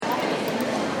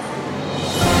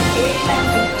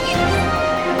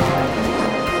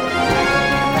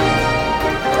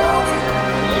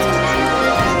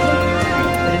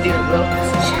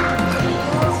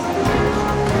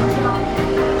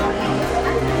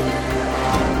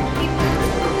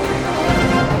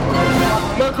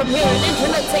here in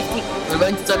Internet Safety. We're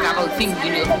going to talk about things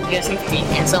you know from internet safety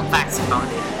and some facts about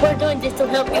it. We're doing this to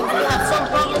help you if you have some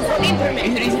problems with internet.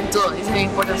 If it isn't all, it's an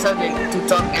important subject to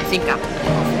talk and think about.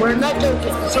 We're not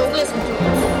joking, so listen to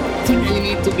us. The thing that you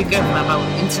need to be careful about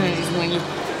internet is when you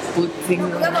put things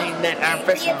online that are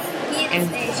personal. And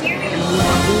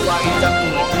who are you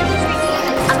talking with?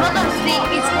 Another thing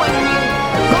is when you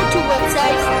go to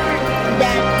websites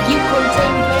that you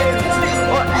contain viruses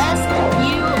or ask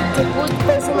you to put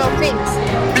personal things.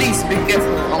 Please be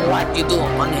careful on what you do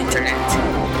on the internet.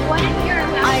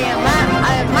 I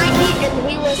am Mikey and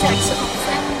he was Axel.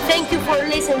 Thank you for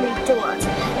listening to us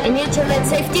in Internet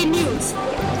Safety News.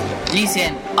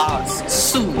 Listen us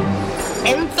soon.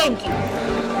 And thank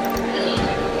you.